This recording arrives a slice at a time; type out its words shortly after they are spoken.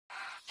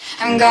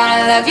I'm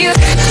gonna love you.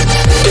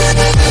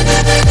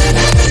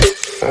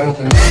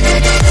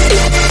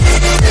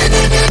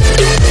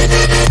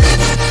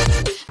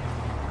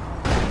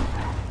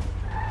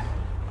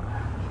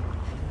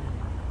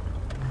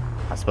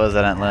 I suppose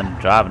I didn't learn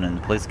driving in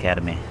the police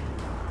academy.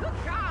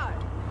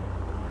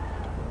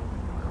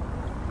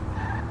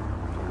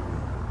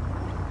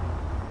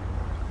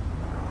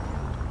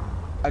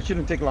 I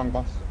shouldn't take long,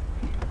 boss.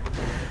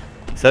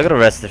 So I got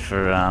arrested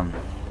for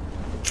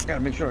Gotta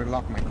make sure I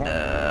lock my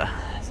car.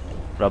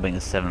 robbing a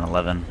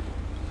 7-Eleven.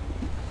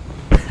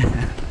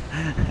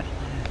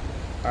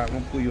 Alright,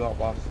 won't pull you out,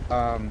 boss.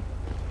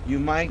 You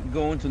might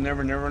go into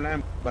Never Never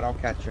Land, but I'll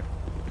catch you.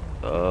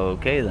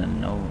 Okay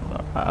then, no,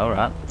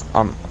 alright.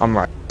 I'm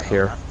right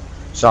here.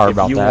 Sorry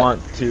about that.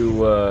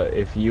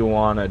 If you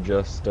wanna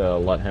just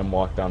let him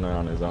walk down there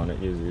on his own,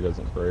 it usually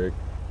doesn't break.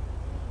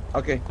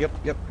 Okay, yep.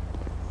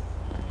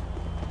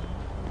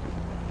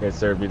 Okay,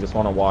 sir, if you just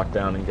want to walk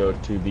down and go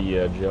to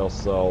the jail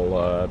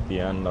cell at the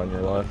end on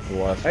your left, the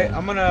last Hey,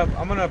 one.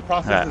 I'm gonna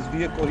process this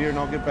vehicle here, and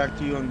I'll get back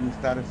to you on the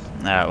status.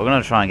 Alright, we're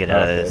gonna try and get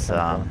out of Okay, this.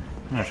 I'm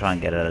gonna try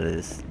and get out of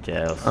this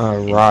jail.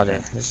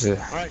 Alrighty, this is.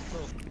 Alright,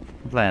 cool.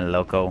 I'm playing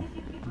loco.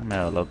 I'm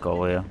a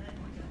loco here.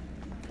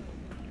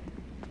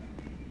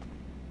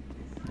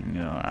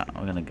 Alright,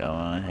 we're gonna go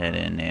on ahead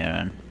in there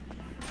and.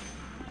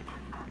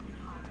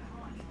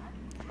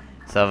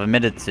 So I've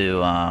admitted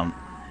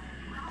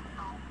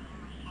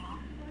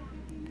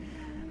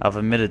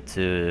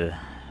to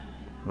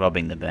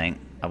robbing the bank.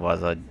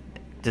 Otherwise, I'd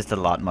just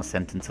lighten my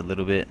sentence a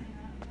little bit.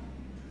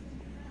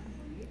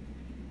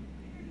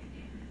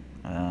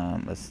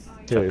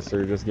 Okay,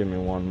 sir, just give me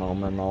one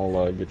moment.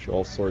 I'll get you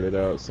all sorted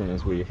out as soon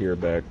as we hear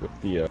back with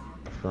the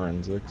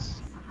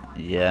forensics.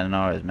 Yeah, no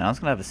worries, man. I was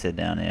gonna have to sit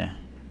down here.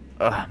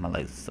 Ugh, my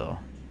legs are sore.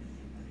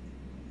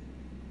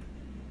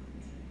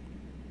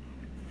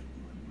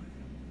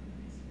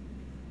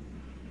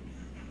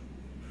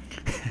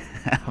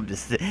 I'm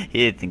just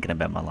here thinking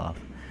about my life.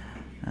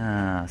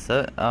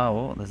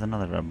 Well, there's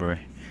another robbery.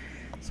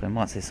 So we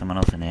might see someone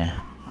else in here.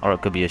 Or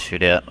it could be a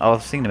shootout. I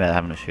was thinking about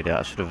having a shootout.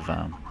 I should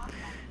have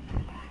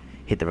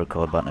hit the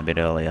record button a bit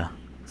earlier.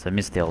 So I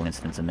missed the whole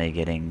instance of me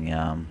getting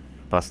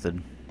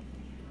busted.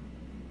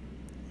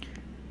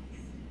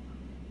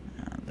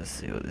 Let's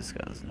see what this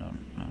guy's doing.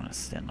 I'm gonna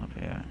stand up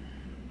here.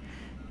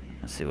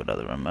 Let's see what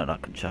other remote I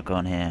can chuck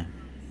on here.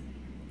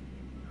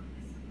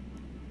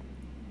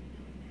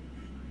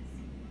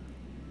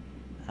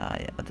 Ah,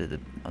 yeah,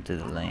 I'll do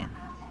the lane.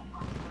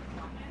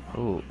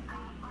 Ooh.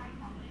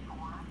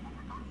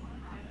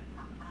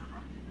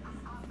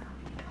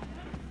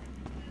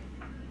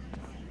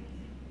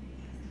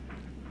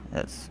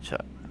 Let's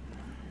chuck.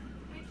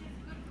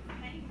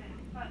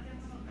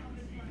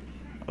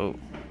 Oh.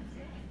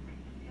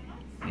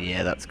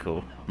 Yeah, that's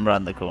cool. I'm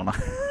around the corner.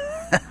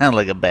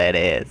 Like a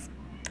badass.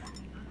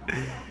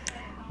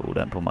 Oh,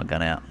 don't pull my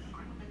gun out.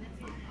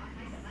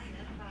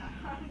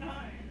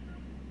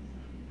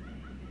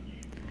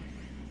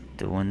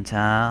 Doing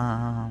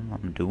time.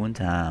 I'm doing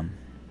time.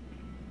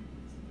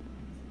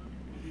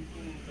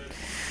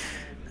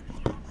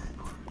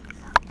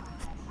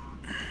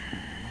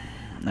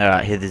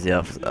 Alright, here is the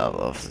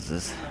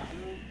officers.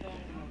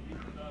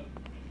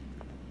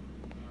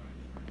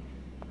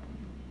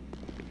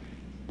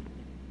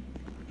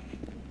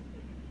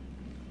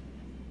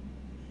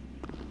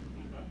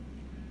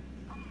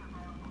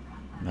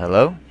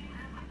 Hello?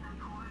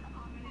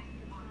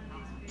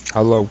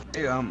 Hello.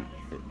 Hey,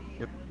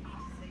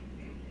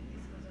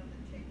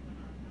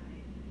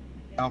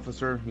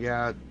 officer,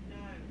 yeah.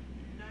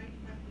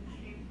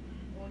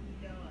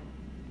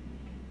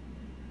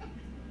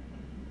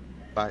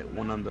 By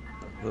one on the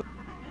hood.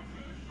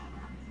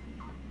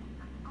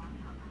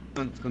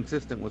 It's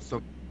consistent with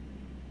some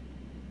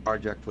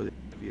carjack for the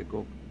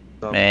vehicle.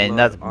 Man,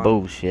 that's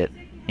bullshit.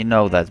 You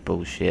know that's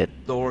bullshit.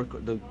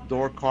 The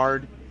door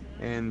card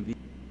and the.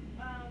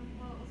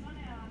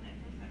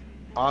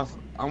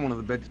 I'm one of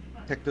the best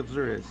detectives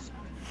there is.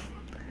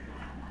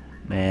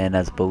 Man,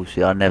 that's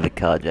bullshit. I never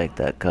carjacked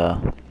that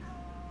car.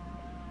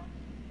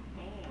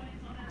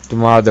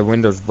 Tomorrow the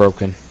window's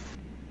broken.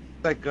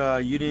 Like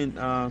you didn't.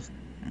 I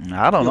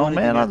don't know,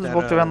 man. I just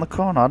walked around the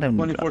corner. I didn't.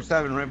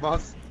 24/7, right,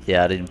 boss?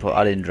 Yeah, I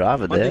didn't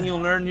drive it One there. thing you'll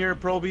learn here,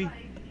 Proby,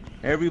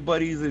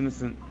 everybody's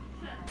innocent.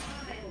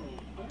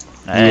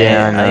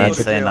 Yeah, I ain't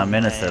saying I'm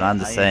innocent. I'm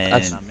just saying.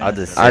 I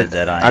just said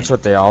that I ain't. That's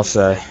what they all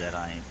say.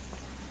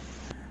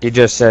 You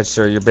just said,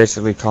 sir, you're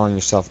basically calling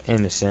yourself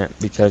innocent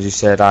because you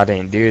said I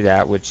didn't do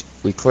that, which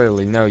we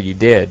clearly know you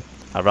did.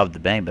 I robbed the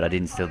bank, but I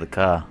didn't steal the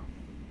car.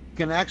 You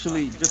can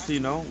actually, just so you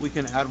know, we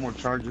can add more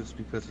charges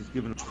because he's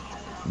given.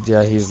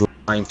 Yeah, he's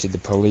lying to the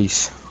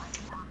police.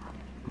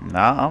 No,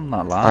 I'm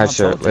not lying. Alright,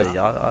 sir,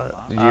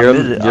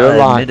 you're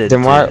lying.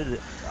 Then why?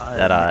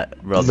 That I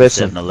robbed the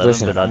 7-Eleven,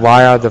 Listen. but I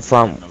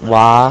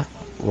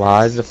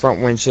Why is the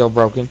front windshield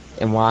broken,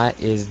 and why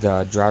is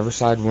the driver's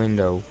side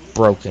window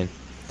broken?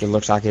 It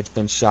looks like it's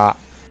been shot.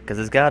 Because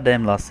it's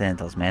goddamn Los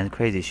Santos, man.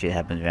 Crazy shit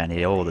happens around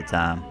here all the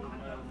time.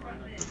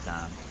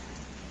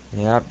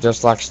 Yep,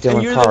 just like And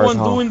stealing you're cars, the one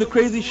huh? doing the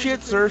crazy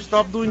shit, sir.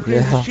 Stop doing crazy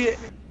Yeah. shit.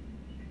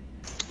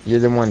 You're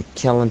the one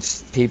killing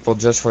people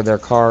just for their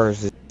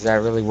cars. Is that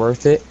really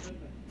worth it?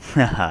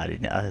 I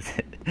didn't know.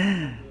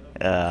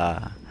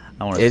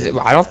 I want to Is see. it?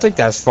 I don't think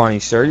that's funny,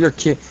 sir. You're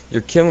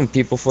killing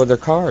people for their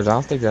cars. I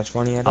don't think that's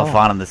funny at I'm all.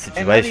 finding the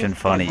And not situation even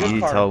funny. a good You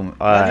car. told me.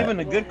 Not even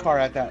a good car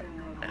at that.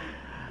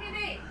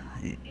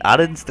 I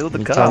didn't steal the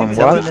You car. told I'm him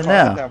Not what? even a telling good you car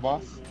at now. that,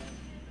 boss.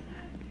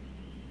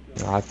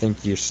 I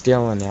think you're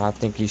stealing it. I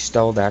think you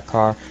stole that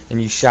car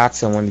and you shot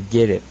someone to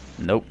get it.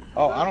 Nope.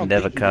 Oh, I don't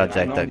Never think you did. I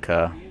carjacked know. that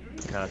car.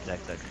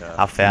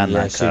 I found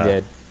that Yes, you car.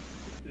 did.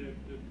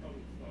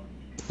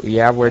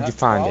 Yeah, where'd you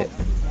find Well, it?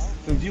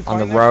 since you On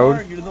the find that road?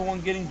 car, you're the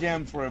one getting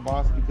jammed for it,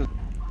 boss. Because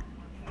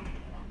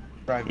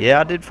driving. Yeah,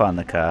 I did find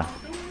the car.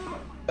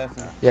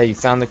 Listen. Yeah, you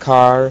found the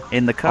car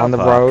In the car on the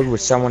park. road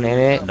with someone in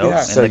it. Nope,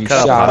 Yeah, So in the you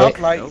car shot park.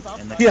 it.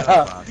 Stoplight.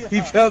 Yeah,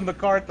 he found the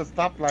car at the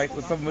stoplight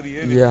with somebody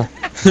in it. Yeah,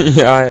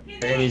 yeah,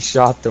 and he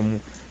shot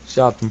them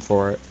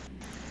for it.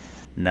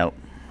 Nope.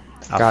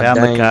 I God found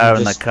the dang, car he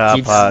in the just car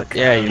keeps- park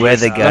yeah, he where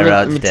just- the let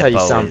garage me tell you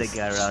depot something.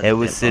 is. It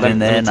was sitting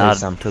there me and tell you I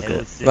something. took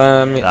it.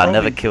 Let me- But I never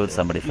Probably- killed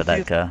somebody for you that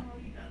see- car.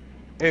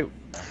 Hey,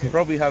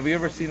 Robbie, have you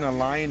ever seen a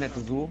lion at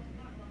the zoo?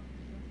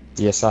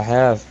 Yes, I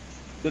have.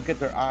 Look at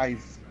their eyes.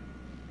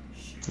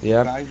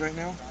 Yep. Eyes right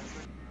now.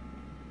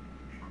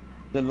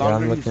 The I'm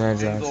longer he looking at his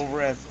stays eyes.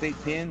 over at State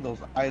Pen, those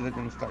eyes are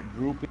gonna start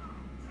drooping.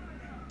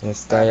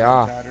 Yes, they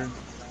are. Fatter.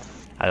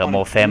 I got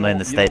more family in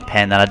the state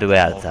pen than I do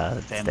outside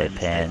the state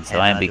pen, so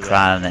I ain't be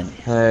crying and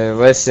Hey,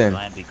 listen,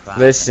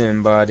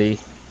 buddy.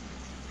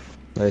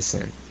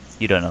 Listen.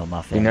 you don't know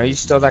my family. You know you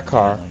stole that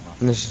car.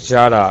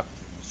 Shut up.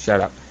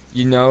 Shut up.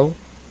 You know,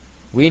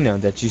 we know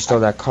that you stole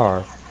that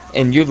car,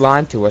 and you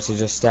lied to us and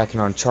just stacking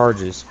on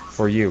charges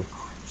for you.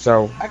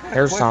 So I got a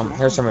here's question. some I'm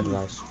confused.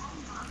 advice.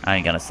 I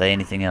ain't gonna say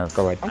anything else.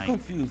 Go ahead. I'm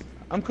confused.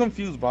 I'm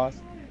confused, boss.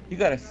 You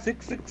got a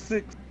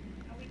 666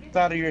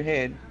 out of your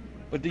head,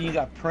 but then you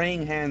got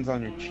praying hands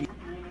on your cheek.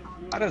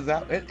 How does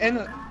that?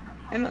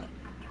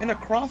 And a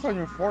cross on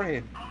your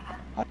forehead.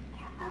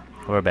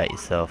 Worry about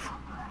yourself.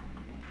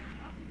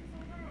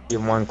 You're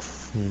one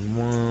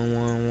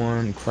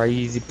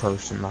crazy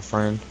person, my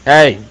friend.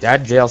 Hey,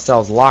 that jail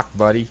cell's locked,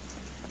 buddy.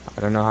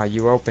 I don't know how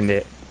you opened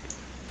it.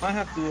 I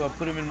have to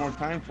put him in more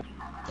time for.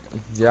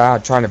 Yeah,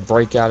 trying to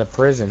break out of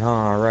prison, huh?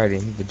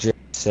 Alrighty, the jail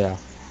cell.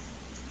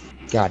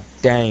 God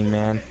dang,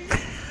 man.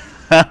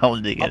 I'll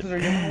dig it. Officer,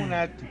 you might want to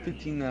add to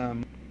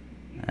 15.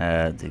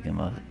 Digging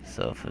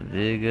myself a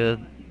bigger.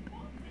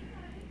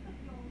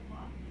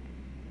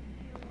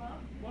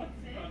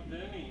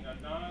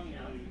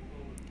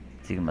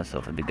 Digging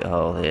myself a bigger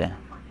hole here.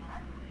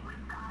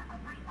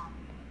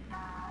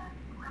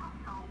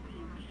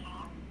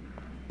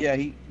 Yeah,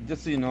 he.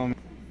 Just so you know.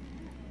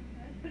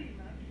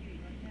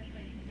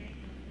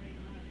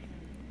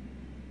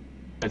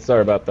 Hey,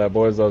 sorry about that,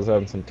 boys. I was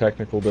having some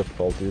technical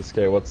difficulties.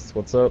 Okay,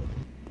 what's up?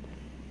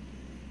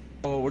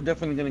 Oh, we're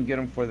definitely gonna get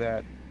him for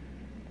that.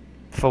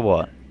 For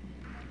what?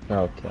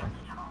 Okay.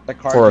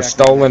 That For a carjacking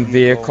stolen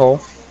vehicle.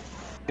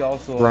 He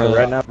also,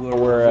 Right now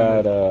we're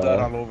at, blood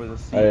all over the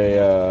seat.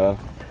 a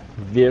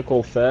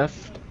vehicle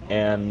theft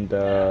and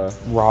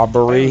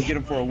Robbery. Get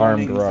him for a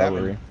armed 187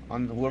 robbery.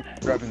 on whoever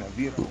driving that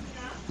vehicle.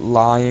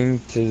 Lying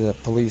to the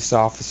police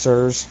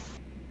officers.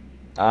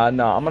 No,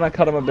 I'm gonna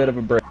cut him a bit of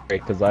a break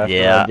because after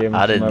Yeah, I gave him I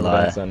some didn't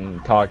evidence lie.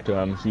 and talked to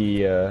him,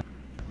 he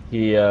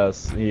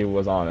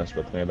was honest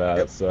with me about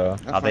it. So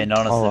That's I've been fine.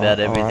 honest Alright, about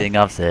alright. everything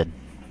I've said.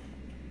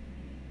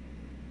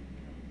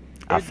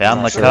 I It's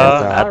found not the sure car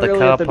about at Not the really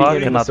car at the park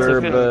beginning, and I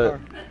sir, took it. but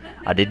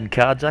I didn't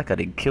carjack. I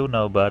didn't kill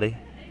nobody.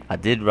 I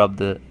did rob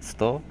the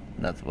store.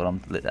 That's where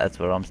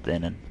I'm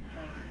standing.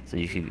 So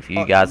if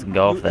you guys can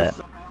go off that.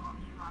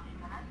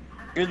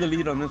 You're the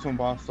lead on this one,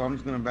 boss. So I'm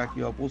just gonna back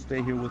you up. We'll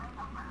stay here with.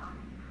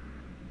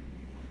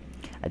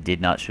 I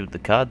did not shoot the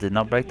car. Did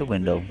not break the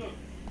window.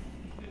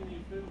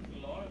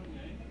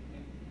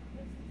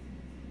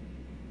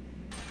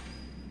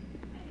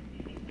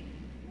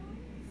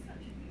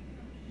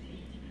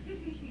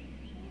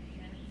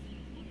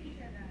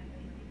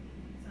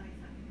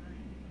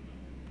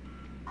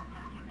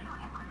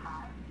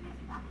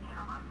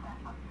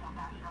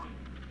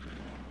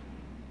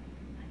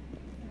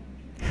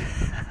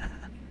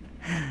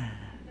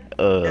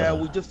 Yeah,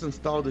 we just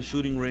installed the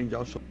shooting range.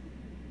 I'll show.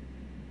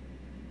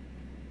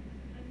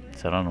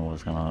 So I don't know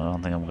what's going on. I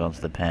don't think I'm going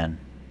to the pen.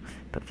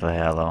 But for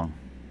how long?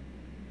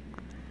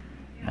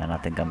 And I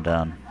think I'm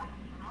done.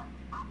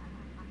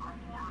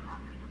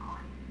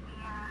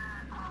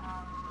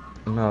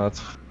 no,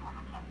 that's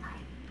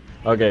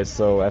okay.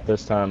 So at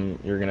this time,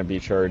 you're gonna be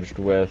charged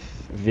with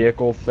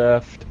vehicle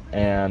theft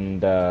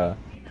and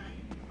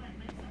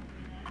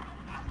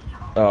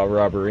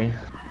robbery.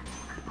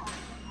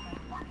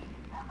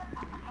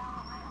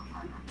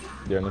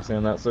 Do you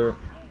understand that, sir?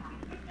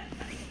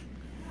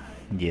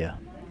 Yeah.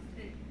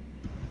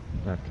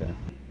 Okay.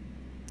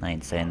 I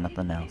ain't saying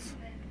nothing else.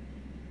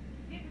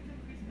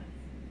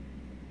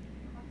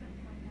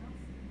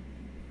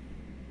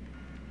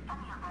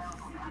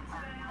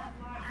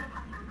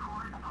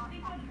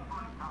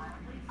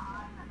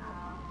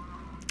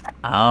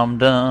 I'm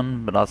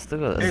done, but I still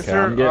got Hey, this.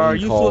 sir, I'm getting are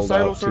you called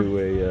suicidal, out sir? to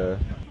a.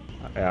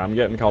 Yeah, I'm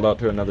getting called out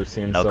to another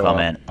scene. No so,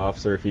 comment.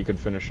 officer, if you could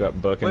finish up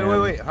booking Wait, him. wait,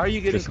 wait. How are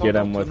you getting Just called get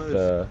out him to with.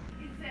 another?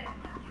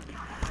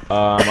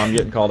 I'm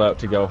getting called out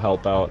to go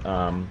help out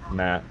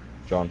Matt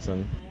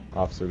Johnson,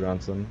 Officer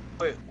Johnson.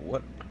 Wait,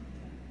 what?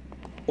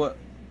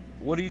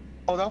 What are you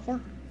called out for?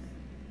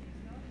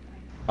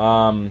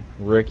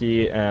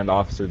 Ricky and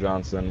Officer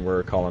Johnson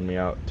were calling me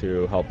out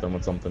to help them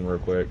with something real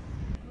quick.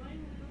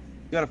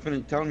 You gotta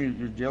finish. Tell him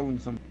you're jailing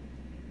some.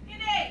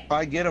 If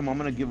I get him, I'm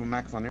gonna give him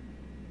max on it.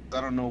 I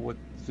don't know what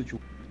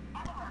situation.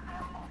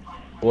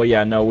 Well,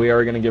 yeah, no, we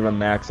are gonna give him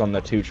max on the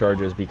 2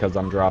 charges because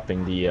I'm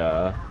dropping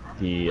the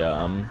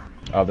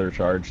other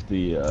charge,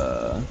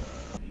 the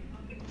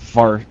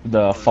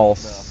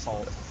false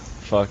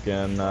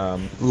fucking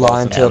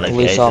Lying to a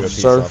police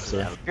officer.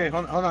 Okay,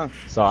 hold on.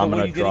 So I'm what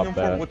gonna are you getting drop him for?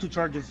 that. What 2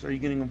 charges are you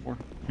getting him for?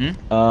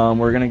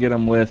 We're gonna get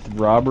him with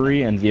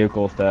robbery and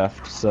vehicle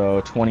theft.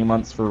 So 20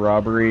 months for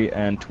robbery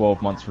and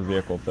 12 months for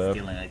vehicle theft.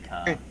 Stealing a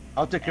car. Okay,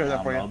 I'll take care of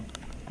that for you.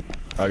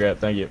 Okay,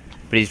 thank you.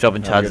 But he's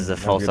dropping Have a charges good- of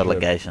have a false good trip.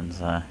 allegations,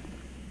 so.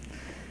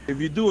 If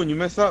you do and you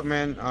mess up,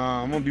 man,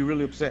 I'm gonna be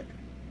really upset.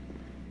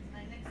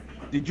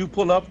 Did you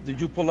pull up the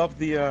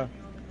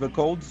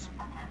codes?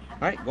 All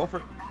right, go for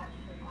it.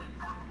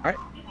 All right.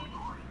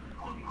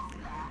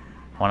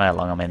 Wonder how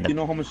long I'm in You the.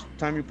 know how much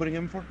time you're putting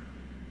him for?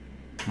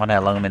 Wonder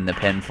how long I'm in the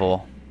pen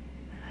for.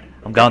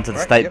 I'm going to the All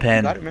right, state yep, pen.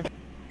 You got it, man.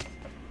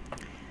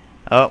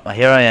 Oh,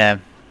 here I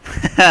am.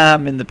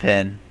 I'm in the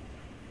pen.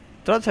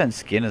 Did I change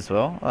skin as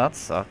well? Oh, that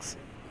sucks.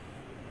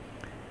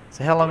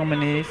 So how long am I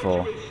in here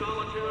for?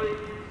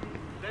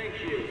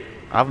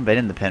 I haven't been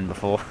in the pen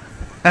before.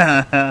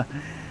 Can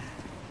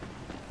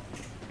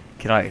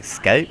I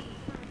escape?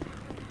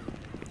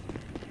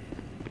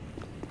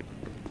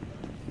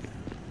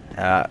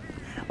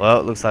 Well,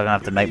 it looks like I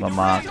have to make my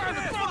mark.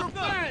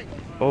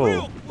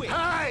 Oh.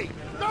 Hey!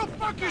 Don't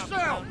fuck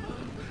yourself!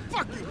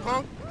 Fuck you,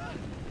 punk!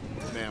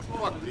 Man,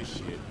 fuck this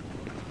shit.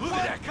 Look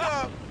at that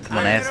cop! Come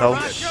on, asshole.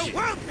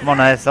 Come on,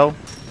 asshole.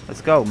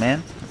 Let's go,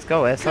 man. Let's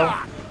go, asshole.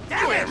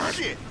 Damn it!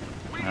 Shit!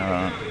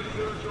 Alright.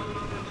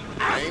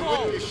 I ain't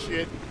with this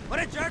shit.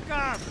 What a jerk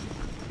off!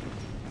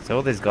 So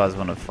all these guys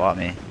want to fight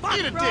me.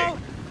 Eat a dick!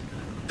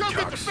 Go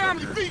get the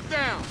family feet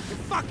down! You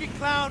fucking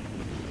clown!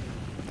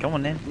 Come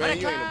on, then. Man,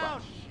 you ain't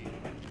about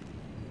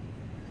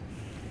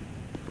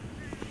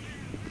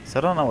So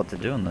I don't know what to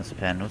do in this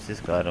pen. What's this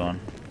guy doing?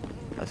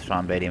 Let's try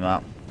and beat him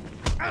up.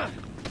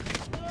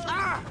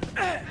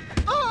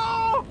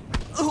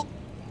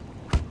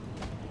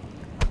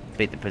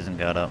 Beat the prison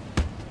guard up.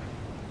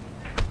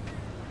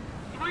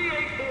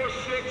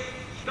 3846,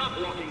 stop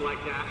walking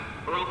like that,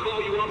 or I'll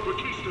call you up for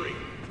keistery.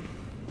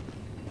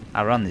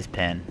 I run this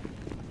pen.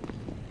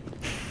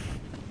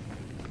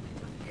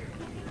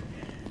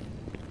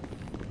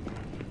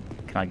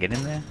 Can I get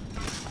in there?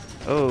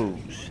 Oh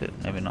shit,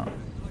 maybe not.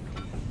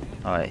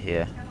 Alright,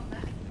 here.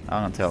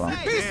 I'm gonna tell him.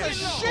 piece of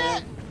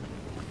shit!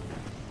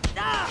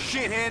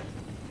 Shithead!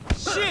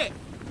 Shit!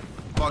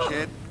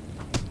 Fuckhead!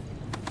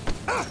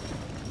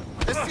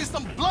 Let's see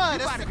some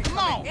blood. Come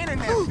on!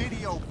 Internet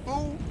video,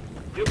 fool!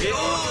 You'll be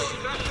all your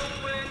special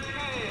friend's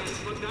hands,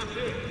 but that's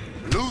it.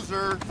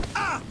 Loser!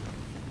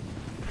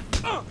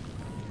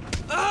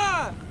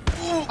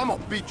 I'm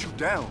gonna beat you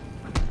down.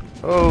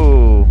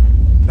 Oh!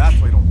 That's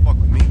why you don't fuck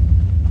with me.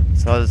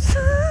 So I was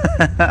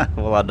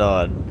well, I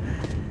died.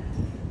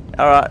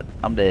 Alright,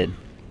 I'm dead.